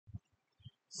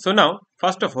So now,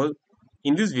 first of all,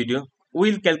 in this video,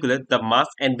 we will calculate the mass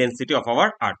and density of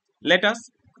our Earth. Let us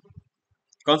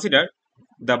consider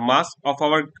the mass of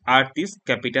our Earth is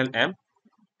capital M,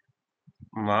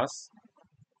 mass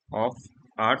of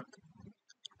Earth,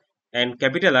 and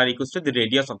capital R equals to the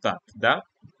radius of the Earth, the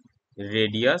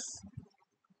radius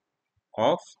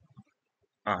of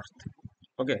Earth.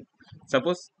 Okay,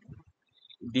 suppose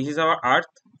this is our Earth,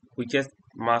 which has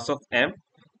mass of M,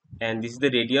 and this is the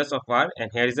radius of R, and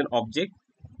here is an object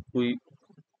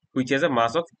which has a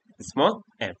mass of small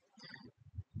m.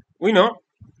 We know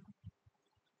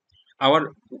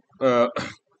our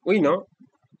we know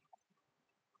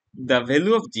the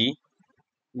value of G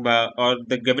or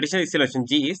the gravitational acceleration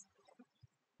G is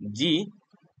G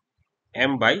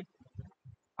m by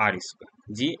r square.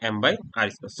 G m by r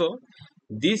square. So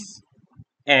this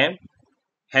m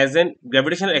has a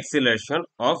gravitational acceleration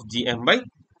of G m by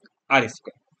r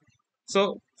square.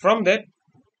 So from that,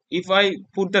 if I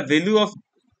put the value of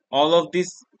all of this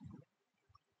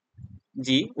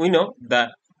G, we know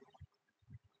the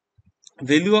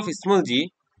value of small g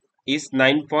is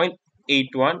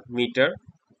 9.81 meter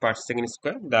per second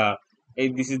square.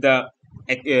 This is the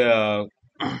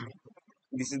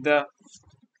this is the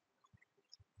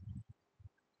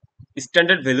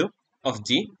standard value of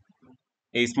g,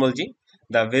 a small g.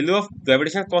 The value of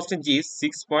gravitational constant g is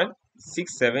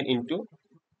 6.67 into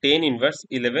 10 inverse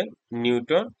 11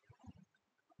 Newton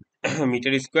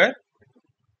meter square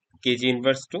kg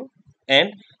inverse 2,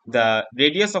 and the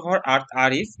radius of our Earth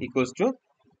R is equals to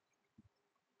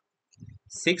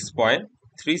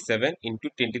 6.37 into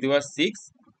 10 to the power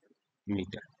 6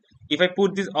 meter. If I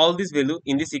put all this value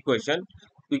in this equation,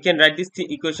 we can write this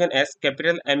equation as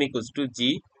capital M equals to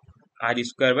G R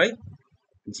square by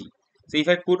G. So if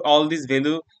I put all this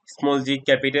value, small g,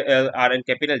 capital L, R and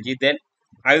capital G, then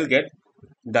I will get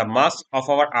the mass of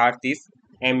our Earth is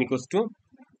M equals to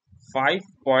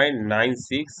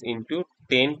 5.96 into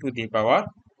 10 to the power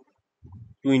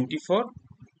 24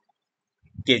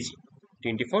 kg.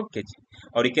 24 kg,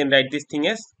 or you can write this thing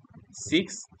as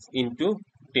 6 into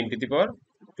 10 to the power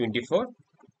 24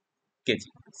 kg.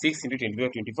 6 into 10 to the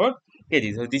power 24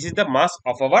 kg. So this is the mass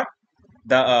of our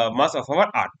mass of our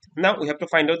Earth. Now we have to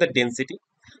find out the density.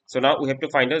 So now we have to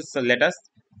find out. So let us,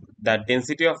 the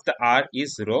density of the R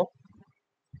is rho.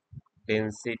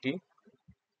 Density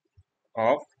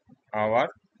of our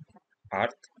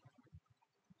Earth.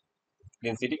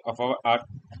 Density of our Earth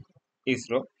is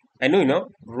rho. And we know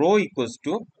rho equals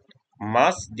to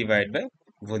mass divided by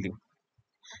volume.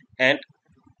 And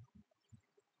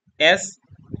as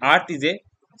Earth is a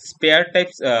sphere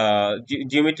type, the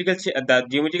geometrical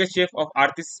shape of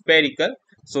Earth is spherical.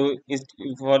 So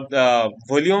for the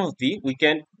volume of V, we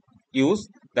can use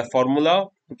the formula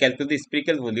to calculate the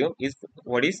spherical volume is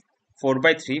what is 4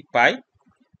 by 3 pi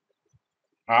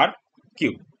r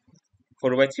cube.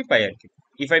 4 by 3 pi r cube.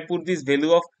 If I put this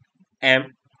value of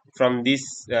m from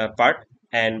this part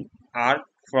and r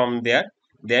from there,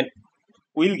 then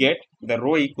we'll get the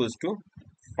rho equals to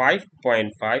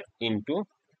 5.5 into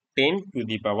 10 to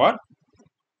the power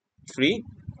 3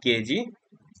 kg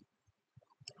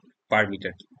per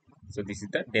meter. So this is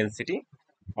the density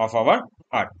of our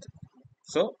Earth.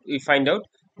 So we find out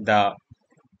the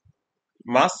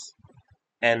mass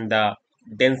and the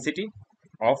density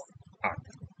of Earth.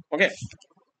 Okay.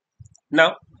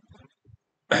 Now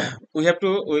we have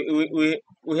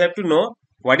to know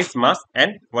what is mass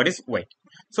and what is weight.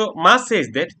 So mass says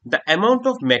that the amount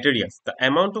of materials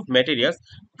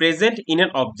present in an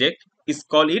object is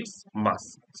called its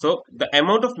mass. So the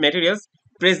amount of materials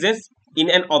present in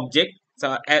an object,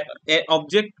 so an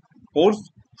object holds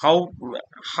how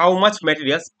much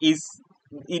materials is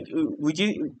it,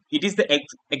 it is the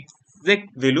exact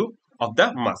value of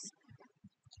the mass,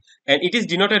 and it is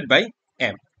denoted by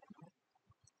m.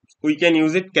 We can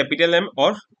use it capital M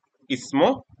or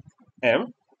small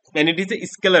m, and it is a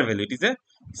scalar value. It is a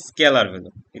scalar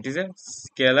value. It is a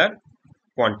scalar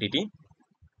quantity.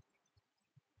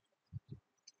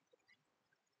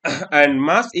 And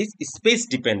mass is space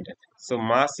dependent. So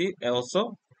mass is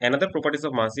also another properties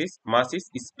of mass is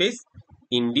space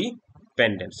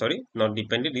independent. Sorry, not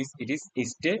dependent. It is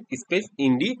space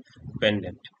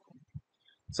independent.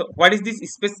 So what is this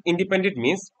space independent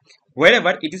means?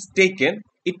 Wherever it is taken,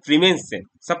 it remains same.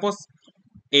 Suppose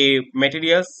a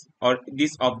materials or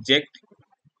this object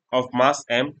of mass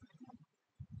m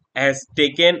has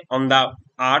taken on the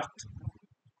Earth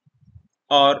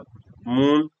or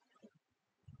Moon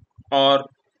or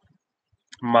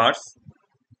Mars,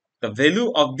 the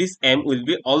value of this m will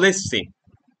be always same.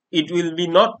 It will be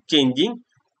not changing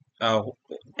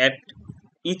at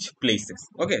each places.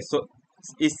 Okay, so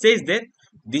it says that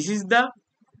This is the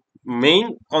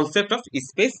main concept of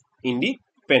space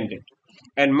independent.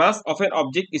 And mass of an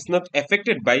object is not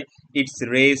affected by its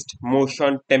rest,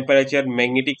 motion, temperature,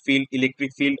 magnetic field,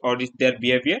 electric field, or their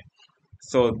behavior.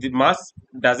 So the mass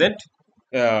doesn't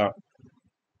uh,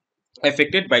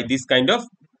 affected by this kind of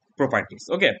properties.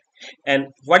 Okay. And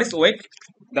what is weight?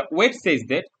 The weight says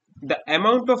that the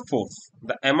amount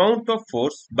of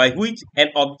force by which an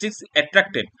object is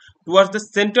attracted towards the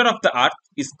center of the earth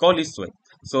is called its weight.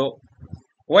 So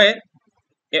where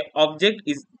a object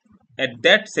is at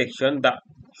that section, the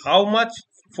how much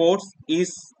force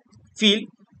is feel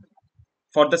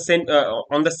for the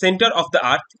on the center of the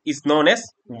earth is known as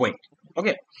weight.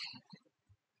 Okay.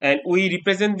 And we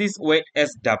represent this weight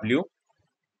as W,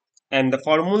 and the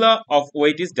formula of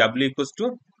weight is W equals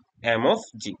to m of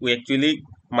g. We actually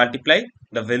multiply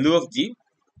the value of g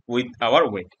with our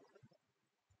weight.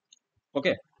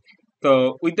 Okay.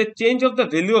 So with the change of the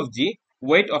value of g,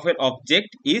 weight of an object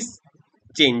is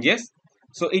changes.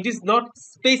 So it is not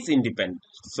space independent.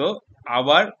 So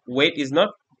our weight is not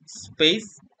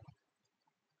space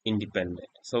independent.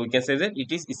 So we can say that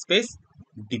it is space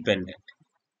dependent.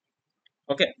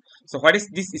 Okay. So what is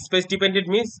this space dependent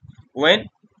means? When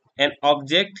an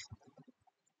object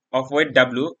of weight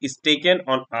W is taken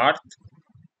on Earth,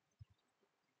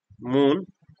 Moon,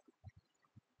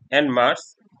 and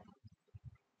Mars,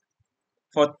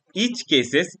 for each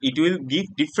cases it will give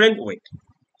different weight.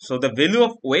 So the value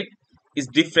of weight is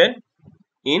different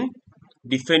in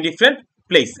different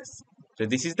places. So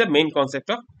this is the main concept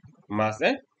of mass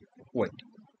and weight.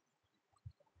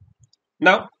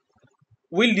 Now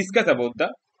we'll discuss about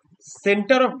the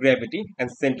center of gravity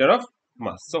and center of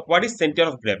mass. So what is center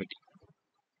of gravity?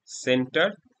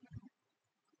 Center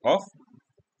of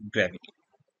gravity.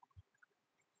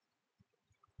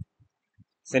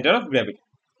 Center of gravity.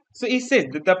 So it says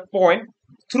that the point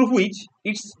through which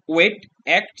its weight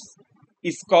acts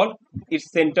is called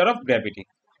its center of gravity.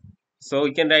 So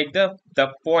we can write the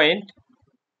point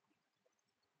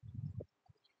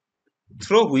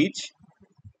through which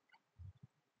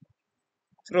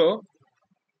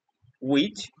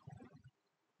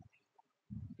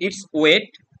its weight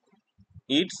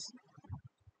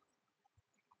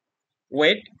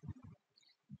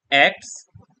acts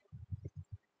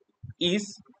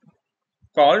is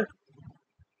called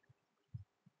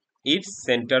its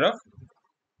center of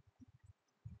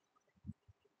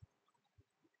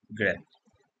gravity.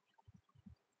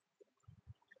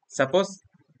 Suppose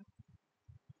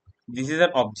this is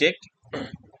an object,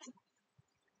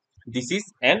 this is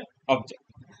an object,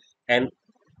 and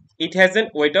it has a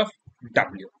weight of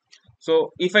W.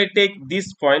 So if I take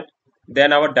this point,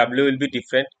 then our W will be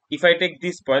different. If I take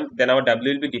this point, then our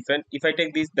W will be different. If I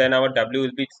take this, then our W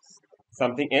will be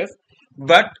something else.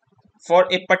 But for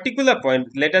a particular point,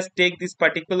 let us take this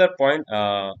particular point,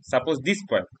 suppose this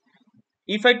point.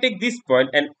 If I take this point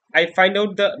and I find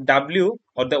out the W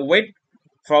or the weight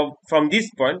from this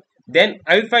point, then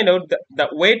I will find out the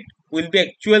weight will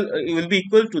be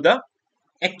equal to the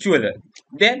actual.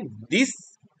 Then this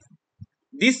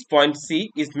point C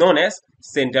is known as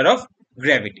center of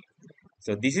gravity.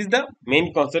 So this is the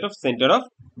main concept of center of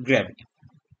gravity.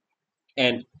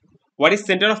 And what is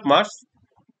center of mass?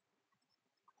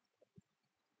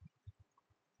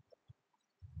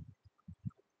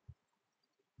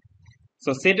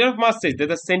 So center of mass says that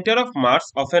the center of mass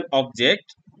of an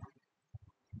object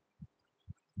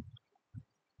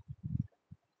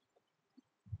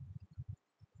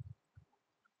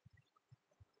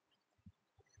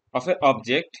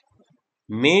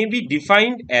may be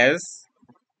defined as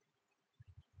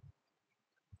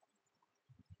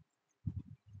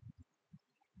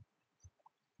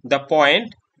the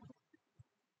point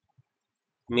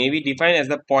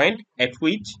at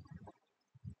which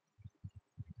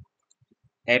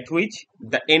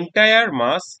the entire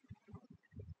mass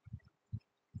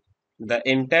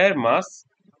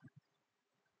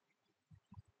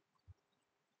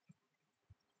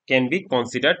can be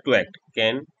considered to act.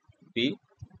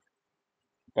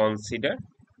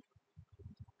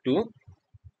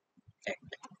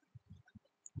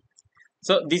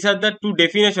 So these are the two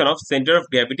definitions of center of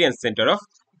gravity and center of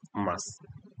mass.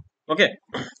 Okay.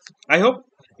 I hope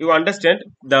you understand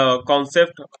the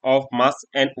concept of mass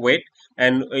and weight.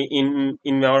 And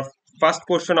in our first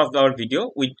portion of our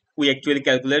video, we actually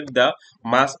calculate the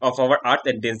mass of our Earth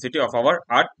and density of our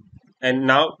Earth. And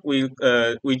now we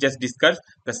just discuss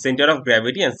the center of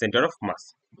gravity and center of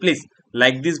mass. Please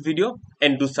like this video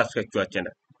and do subscribe to our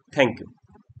channel. Thank you.